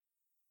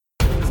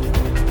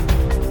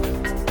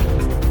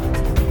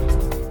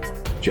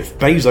Jeff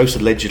Bezos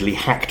allegedly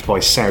hacked by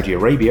Saudi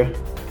Arabia,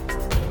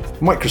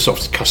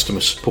 Microsoft's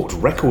customer support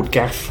record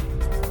gaffe,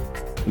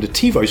 and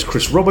TiVo's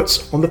Chris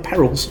Roberts on the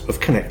perils of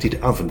connected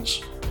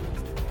ovens.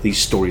 These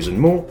stories and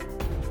more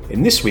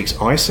in this week's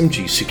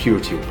ISMG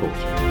Security Report.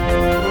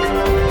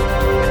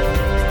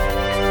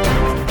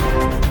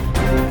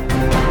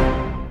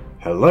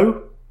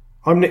 Hello,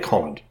 I'm Nick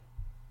Holland.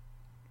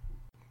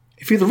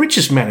 If you're the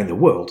richest man in the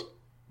world, it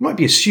might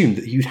be assumed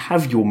that you'd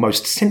have your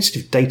most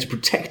sensitive data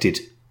protected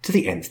to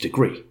the nth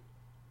degree.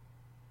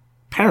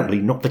 Apparently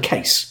not the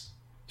case,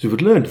 as we've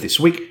learned this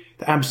week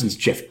that Amazon's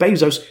Jeff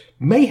Bezos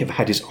may have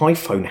had his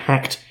iPhone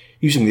hacked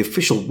using the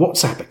official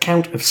WhatsApp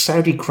account of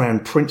Saudi Crown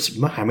Prince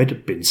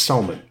Mohammed bin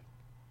Salman.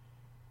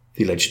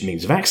 The alleged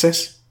means of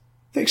access?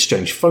 They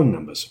exchange phone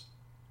numbers.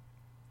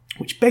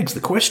 Which begs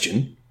the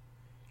question,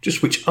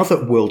 just which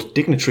other world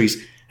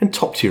dignitaries and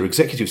top-tier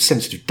executive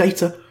sensitive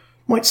data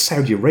might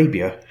Saudi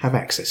Arabia have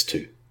access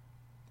to?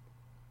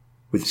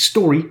 With the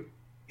story,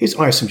 here's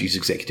ISMG's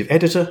executive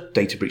editor,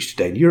 Data Breach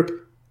Today in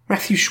Europe,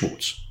 Matthew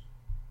Schwartz.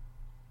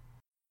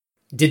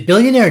 Did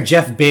billionaire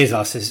Jeff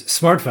Bezos'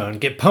 smartphone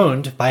get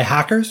pwned by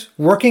hackers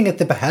working at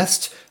the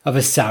behest of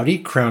a Saudi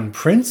crown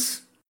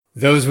prince?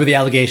 Those were the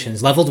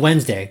allegations leveled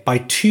Wednesday by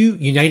two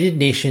United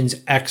Nations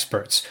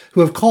experts who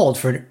have called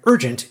for an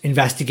urgent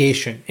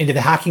investigation into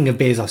the hacking of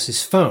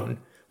Bezos' phone,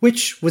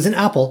 which was an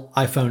Apple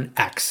iPhone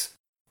X.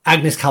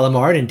 Agnes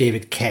Callamard and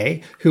David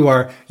Kaye, who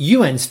are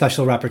UN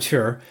Special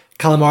Rapporteur,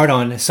 Callamard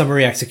on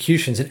summary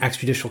executions and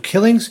extrajudicial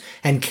killings,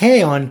 and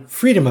Kaye on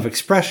freedom of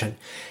expression,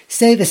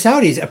 say the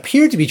Saudis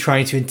appear to be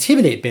trying to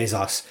intimidate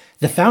Bezos,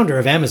 the founder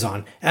of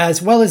Amazon,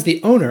 as well as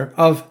the owner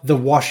of The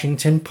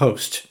Washington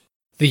Post.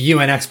 The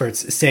UN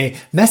experts say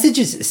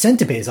messages sent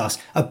to Bezos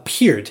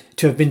appeared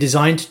to have been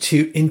designed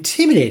to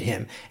intimidate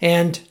him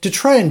and to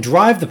try and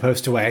drive the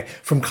Post away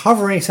from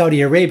covering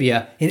Saudi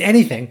Arabia in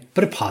anything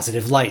but a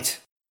positive light.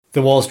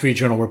 The Wall Street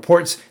Journal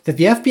reports that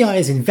the FBI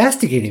is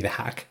investigating the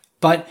hack,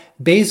 but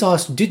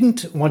Bezos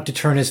didn't want to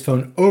turn his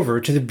phone over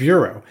to the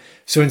Bureau.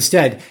 So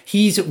instead,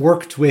 he's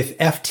worked with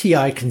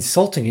FTI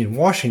Consulting in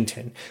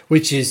Washington,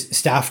 which is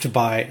staffed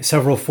by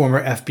several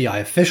former FBI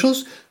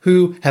officials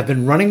who have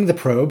been running the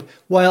probe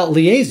while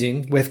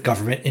liaising with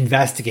government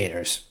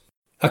investigators.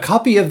 A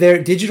copy of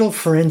their digital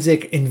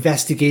forensic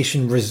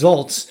investigation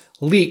results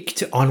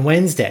leaked on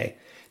Wednesday.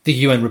 The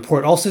UN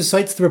report also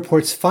cites the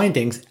report's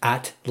findings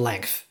at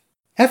length.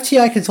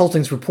 FTI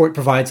Consulting's report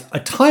provides a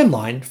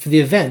timeline for the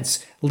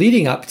events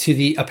leading up to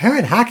the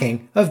apparent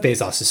hacking of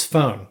Bezos'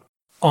 phone.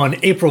 On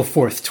April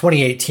 4th,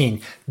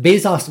 2018,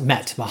 Bezos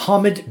met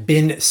Mohammed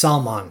bin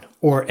Salman,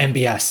 or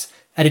MBS,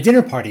 at a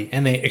dinner party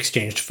and they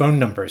exchanged phone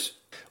numbers.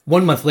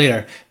 1 month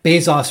later,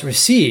 Bezos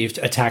received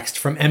a text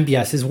from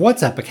MBS's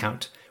WhatsApp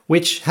account,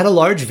 which had a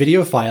large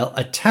video file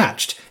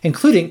attached,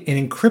 including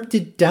an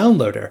encrypted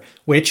downloader,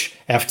 which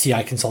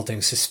FTI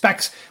Consulting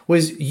suspects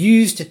was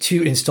used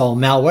to install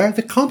malware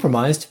that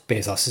compromised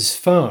Bezos'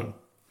 phone.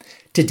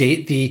 To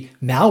date, the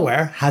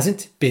malware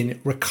hasn't been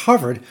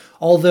recovered,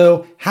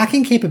 although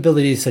hacking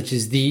capabilities such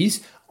as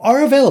these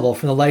are available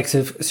from the likes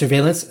of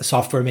surveillance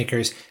software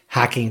makers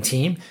Hacking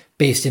Team,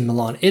 based in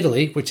Milan,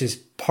 Italy, which is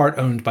part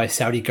owned by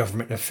Saudi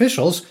government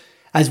officials,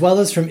 as well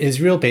as from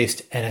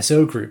Israel-based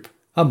NSO Group,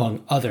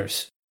 among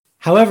others.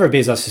 However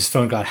Bezos'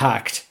 phone got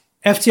hacked,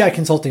 FTI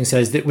Consulting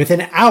says that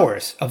within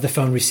hours of the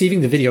phone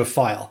receiving the video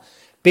file,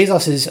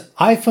 Bezos'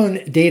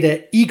 iPhone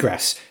data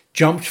egress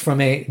jumped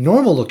from a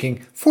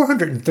normal-looking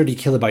 430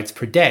 kilobytes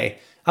per day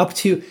up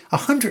to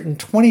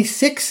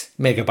 126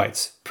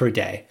 megabytes per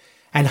day,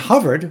 and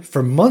hovered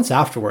for months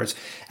afterwards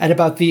at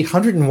about the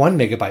 101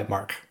 megabyte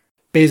mark.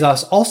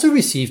 Bezos also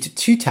received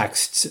two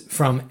texts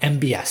from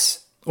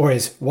MBS, or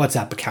his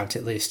WhatsApp account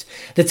at least,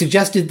 that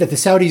suggested that the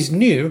Saudis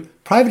knew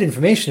private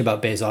information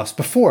about Bezos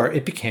before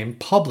it became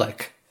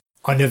public.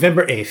 On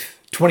November 8th,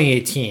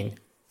 2018,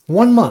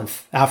 1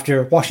 month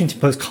after Washington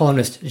Post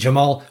columnist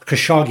Jamal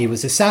Khashoggi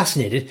was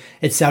assassinated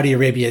at Saudi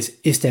Arabia's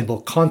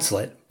Istanbul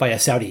consulate by a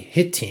Saudi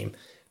hit team,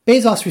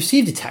 Bezos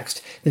received a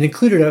text that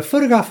included a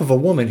photograph of a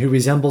woman who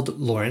resembled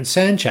Lauren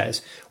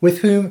Sanchez, with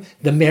whom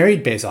the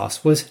married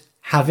Bezos was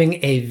having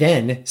a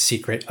then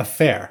secret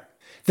affair.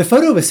 The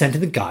photo was sent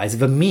in the guise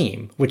of a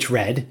meme, which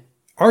read,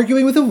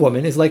 "Arguing with a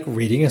woman is like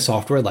reading a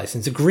software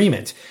license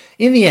agreement.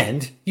 In the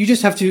end, you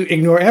just have to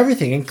ignore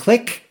everything and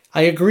click,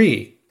 I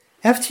agree."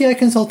 FTI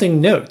Consulting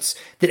notes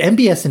that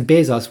MBS and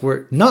Bezos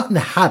were not in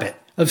the habit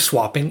of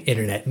swapping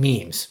internet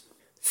memes.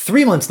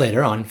 3 months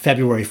later, on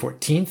February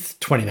 14th,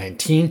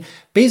 2019,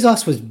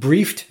 Bezos was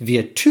briefed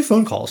via 2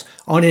 phone calls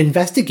on an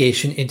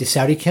investigation into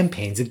Saudi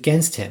campaigns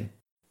against him.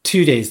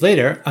 2 days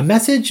later, a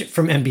message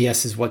from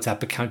MBS's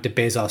WhatsApp account to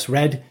Bezos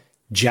read,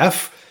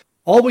 "Jeff,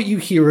 all what you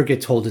hear or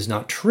get told is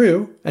not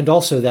true, and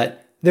also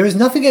that there is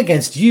nothing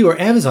against you or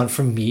Amazon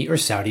from me or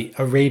Saudi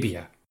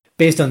Arabia."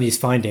 Based on these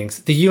findings,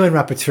 the UN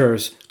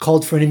rapporteurs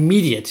called for an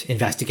immediate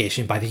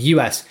investigation by the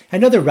US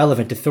and other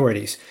relevant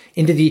authorities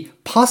into the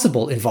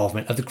possible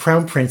involvement of the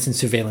Crown Prince in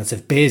surveillance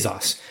of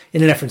Bezos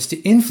in an effort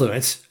to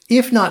influence,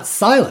 if not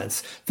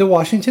silence, the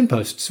Washington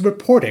Post's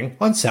reporting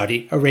on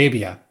Saudi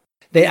Arabia.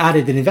 They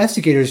added that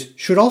investigators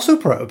should also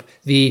probe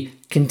the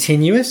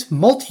continuous,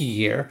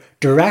 multi-year,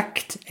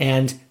 direct,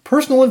 and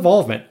personal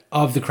involvement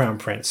of the Crown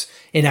Prince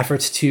in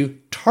efforts to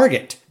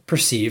target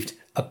perceived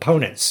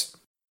opponents.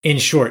 In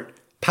short,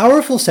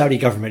 powerful Saudi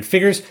government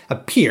figures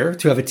appear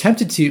to have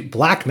attempted to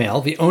blackmail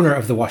the owner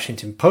of the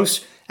Washington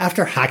Post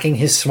after hacking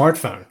his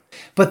smartphone,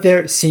 but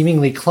their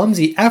seemingly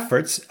clumsy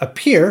efforts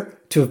appear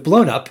to have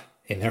blown up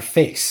in their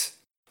face.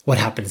 What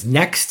happens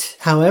next,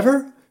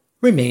 however,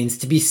 remains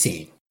to be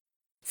seen.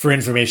 For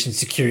Information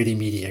Security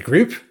Media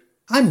Group,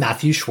 I'm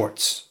Matthew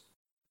Schwartz.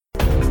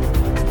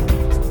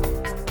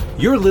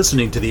 You're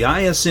listening to the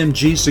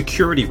ISMG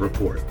Security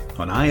Report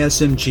on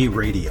ISMG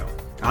Radio.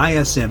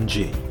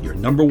 ISMG, your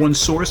number one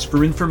source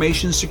for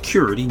information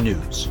security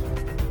news.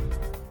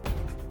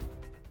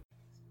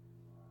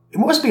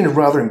 In what has been a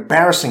rather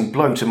embarrassing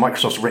blow to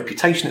Microsoft's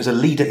reputation as a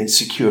leader in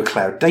secure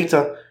cloud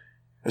data,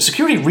 a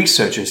security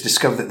researcher has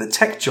discovered that the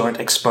tech giant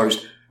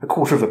exposed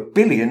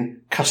 250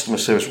 million customer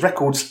service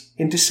records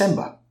in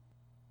December.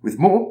 With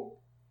more,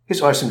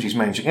 here's ISMG's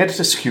Managing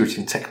Editor, Security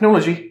and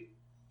Technology,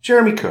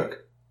 Jeremy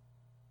Kirk.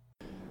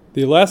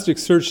 The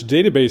Elasticsearch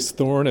database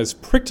thorn has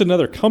pricked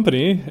another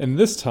company, and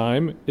this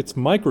time it's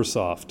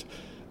Microsoft.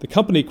 The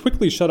company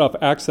quickly shut off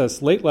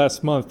access late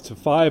last month to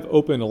 5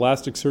 open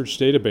Elasticsearch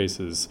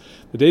databases.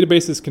 The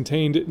databases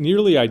contained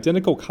nearly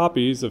identical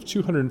copies of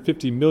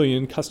 250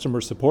 million customer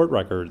support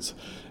records.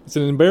 It's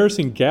an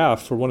embarrassing gaffe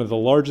for one of the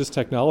largest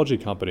technology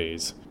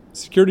companies.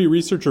 Security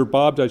researcher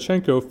Bob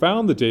Dychenko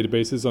found the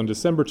databases on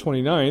December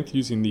 29th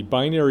using the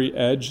Binary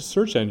Edge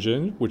search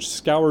engine, which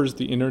scours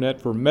the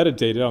internet for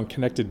metadata on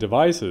connected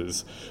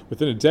devices.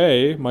 Within a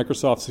day,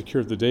 Microsoft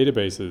secured the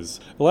databases.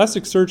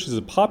 Elasticsearch is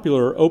a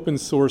popular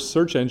open-source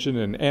search engine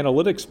and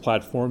analytics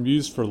platform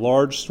used for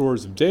large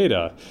stores of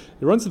data.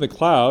 It runs in the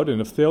cloud,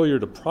 and a failure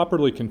to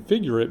properly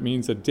configure it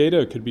means that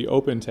data could be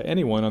open to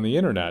anyone on the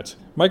internet.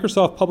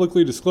 Microsoft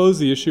publicly disclosed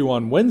the issue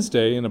on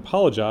Wednesday and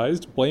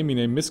apologized, blaming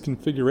a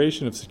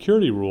misconfiguration of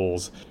security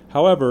rules.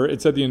 However,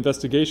 it said the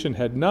investigation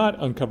had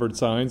not uncovered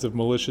signs of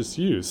malicious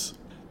use.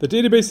 The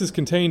databases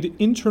contained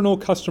internal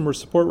customer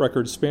support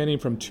records spanning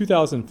from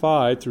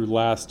 2005 through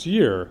last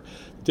year.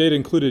 The data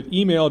included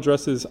email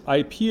addresses,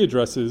 IP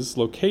addresses,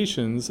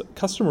 locations,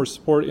 customer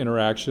support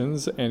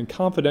interactions, and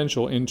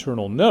confidential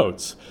internal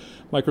notes.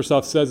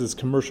 Microsoft says its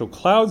commercial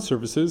cloud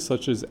services,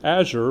 such as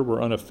Azure, were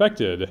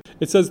unaffected.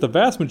 It says the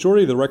vast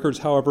majority of the records,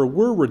 however,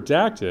 were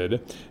redacted.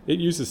 It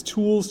uses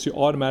tools to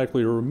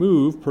automatically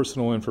remove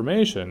personal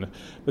information,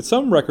 but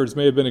some records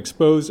may have been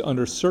exposed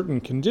under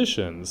certain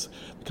conditions.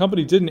 The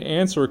company didn't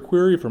answer a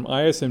query from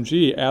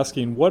ISMG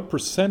asking what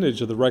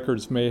percentage of the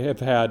records may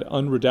have had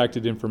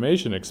unredacted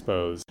information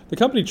exposed. The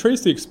company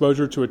traced the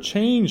exposure to a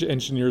change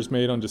engineers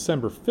made on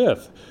December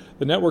 5th.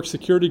 The network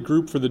security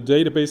group for the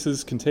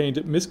databases contained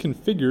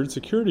misconfigured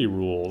security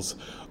rules.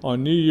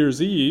 On New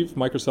Year's Eve,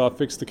 Microsoft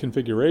fixed the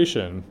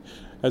configuration.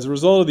 As a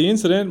result of the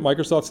incident,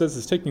 Microsoft says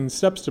it's taking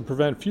steps to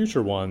prevent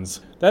future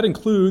ones. That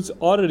includes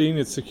auditing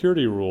its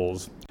security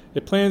rules.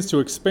 It plans to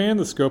expand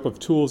the scope of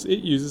tools it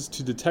uses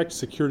to detect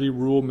security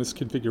rule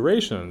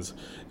misconfigurations.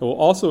 It will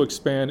also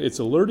expand its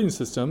alerting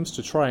systems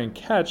to try and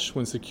catch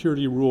when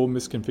security rule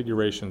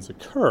misconfigurations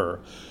occur.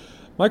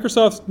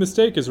 Microsoft's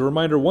mistake is a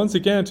reminder once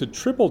again to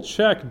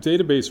triple-check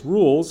database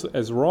rules,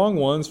 as wrong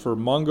ones for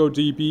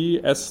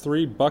MongoDB,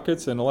 S3,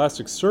 buckets, and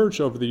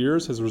Elasticsearch over the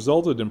years has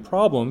resulted in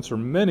problems for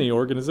many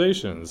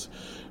organizations.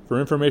 For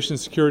Information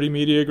Security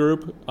Media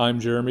Group, I'm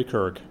Jeremy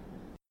Kirk.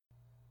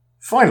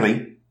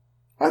 Finally,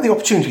 I had the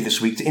opportunity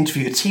this week to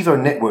interview Attivo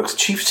Network's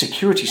Chief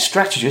Security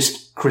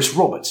Strategist, Chris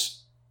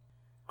Roberts.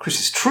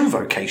 Chris's true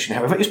vocation,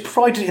 however, is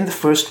provided in the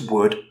first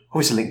word of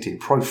his LinkedIn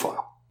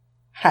profile: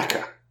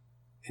 hacker.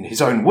 In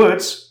his own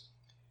words,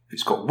 if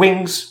it's got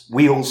wings,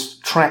 wheels,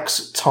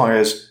 tracks,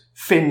 tyres,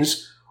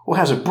 fins, or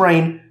has a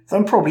brain, then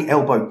I'm probably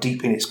elbow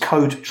deep in its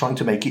code trying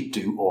to make it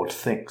do odd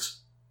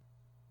things.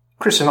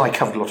 Chris and I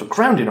covered a lot of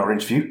ground in our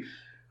interview,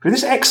 but in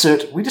this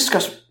excerpt we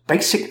discussed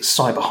basic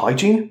cyber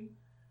hygiene,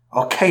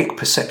 archaic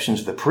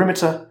perceptions of the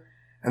perimeter,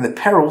 and the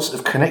perils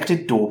of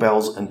connected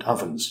doorbells and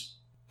ovens.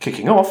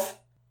 Kicking off,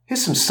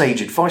 here's some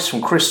sage advice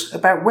from Chris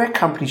about where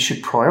companies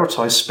should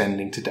prioritise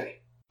spending today.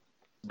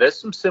 There's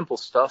some simple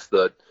stuff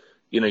that,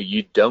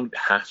 you don't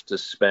have to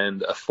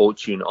spend a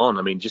fortune on.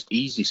 I mean, just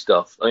easy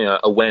stuff,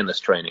 awareness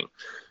training.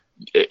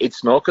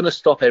 It's not going to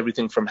stop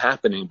everything from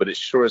happening, but it's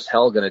sure as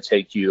hell going to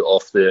take you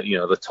off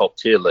the top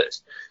tier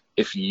list.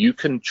 If you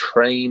can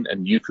train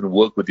and you can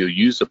work with your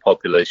user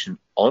population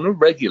on a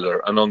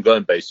regular and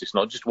ongoing basis,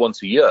 not just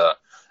once a year,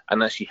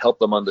 and actually help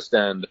them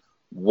understand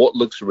what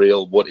looks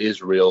real, what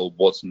is real,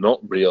 what's not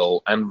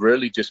real, and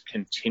really just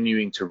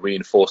continuing to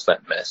reinforce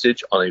that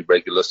message on a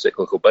regular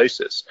cyclical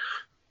basis.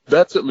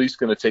 That's at least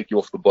going to take you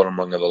off the bottom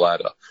rung of the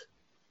ladder.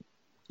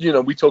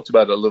 We talked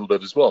about it a little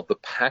bit as well, the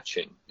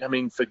patching. I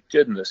mean, for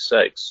goodness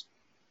sakes,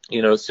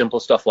 simple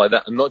stuff like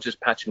that, and not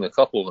just patching a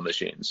couple of the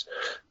machines,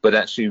 but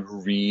actually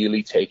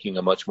really taking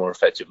a much more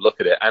effective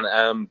look at it.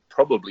 And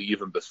probably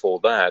even before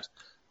that,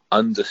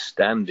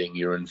 understanding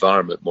your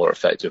environment more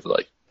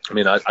effectively. I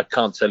mean, I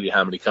can't tell you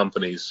how many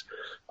companies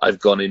I've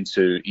gone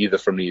into either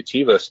from the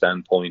Attivo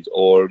standpoint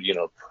or,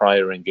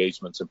 prior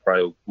engagements and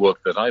prior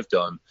work that I've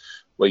done,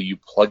 where you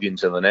plug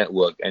into the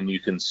network and you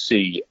can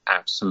see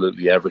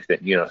absolutely everything.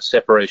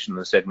 Separation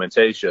and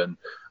segmentation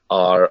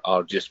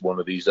are just one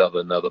of these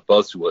other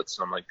buzzwords.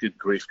 And I'm like, good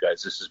grief,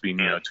 guys, this has been,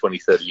 20,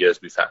 30 years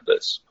we've had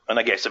this. And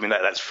I guess,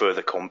 that's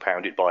further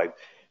compounded by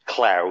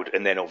cloud,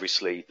 and then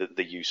obviously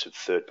the use of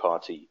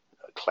third-party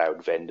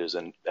cloud vendors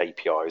and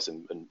APIs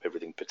and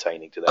everything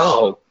pertaining to that.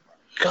 Oh,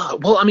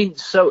 God. Well,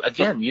 so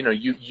again,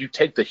 you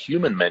take the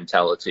human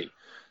mentality.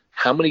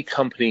 How many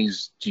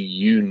companies do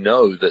you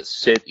know that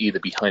sit either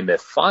behind their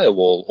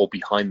firewall or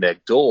behind their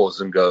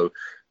doors and go,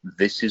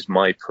 this is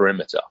my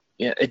perimeter?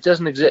 Yeah, it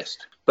doesn't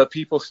exist. But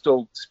people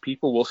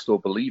will still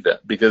believe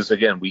it because,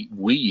 again,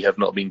 we have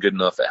not been good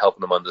enough at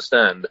helping them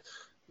understand.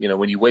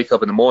 When you wake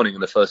up in the morning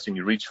and the first thing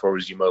you reach for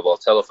is your mobile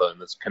telephone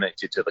that's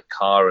connected to the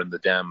car and the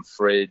damn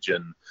fridge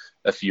and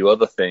a few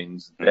other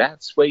things,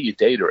 that's where your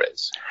data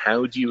is.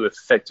 How do you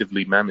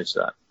effectively manage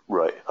that?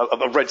 Right.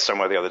 I read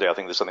somewhere the other day, I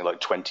think there's something like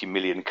 20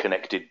 million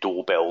connected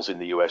doorbells in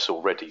the US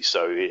already.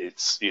 So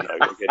it's, the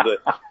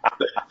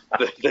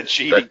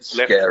genie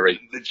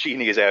the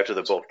genie is out of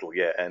the bottle,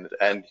 yeah,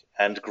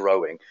 and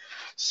growing.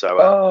 So.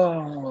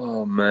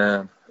 Oh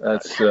man,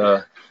 that's.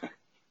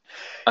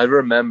 I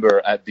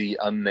remember at the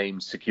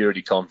unnamed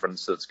security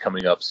conference that's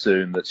coming up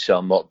soon that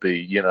shall not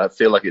be. I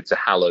feel like it's a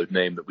hallowed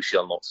name that we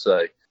shall not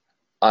say.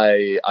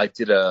 I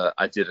did a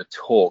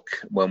talk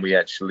when we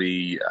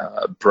actually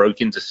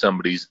broke into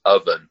somebody's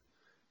oven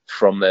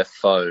from their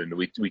phone.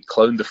 We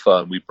cloned the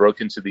phone. We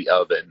broke into the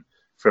oven.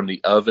 From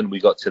the oven, we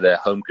got to their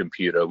home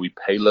computer. We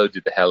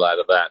payloaded the hell out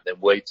of that. Then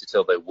waited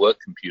till their work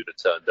computer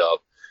turned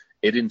up.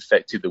 It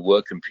infected the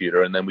work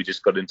computer, and then we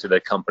just got into their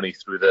company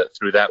through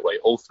that way,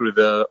 all through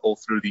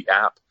the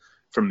app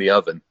from the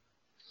oven.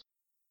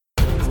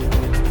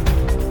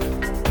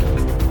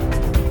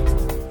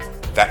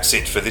 That's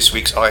it for this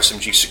week's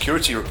ISMG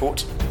Security Report.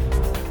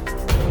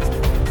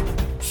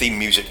 Theme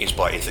music is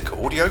by Ithaca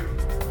Audio.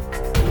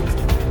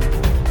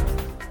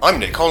 I'm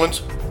Nick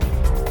Holland.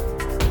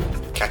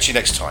 Catch you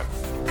next time.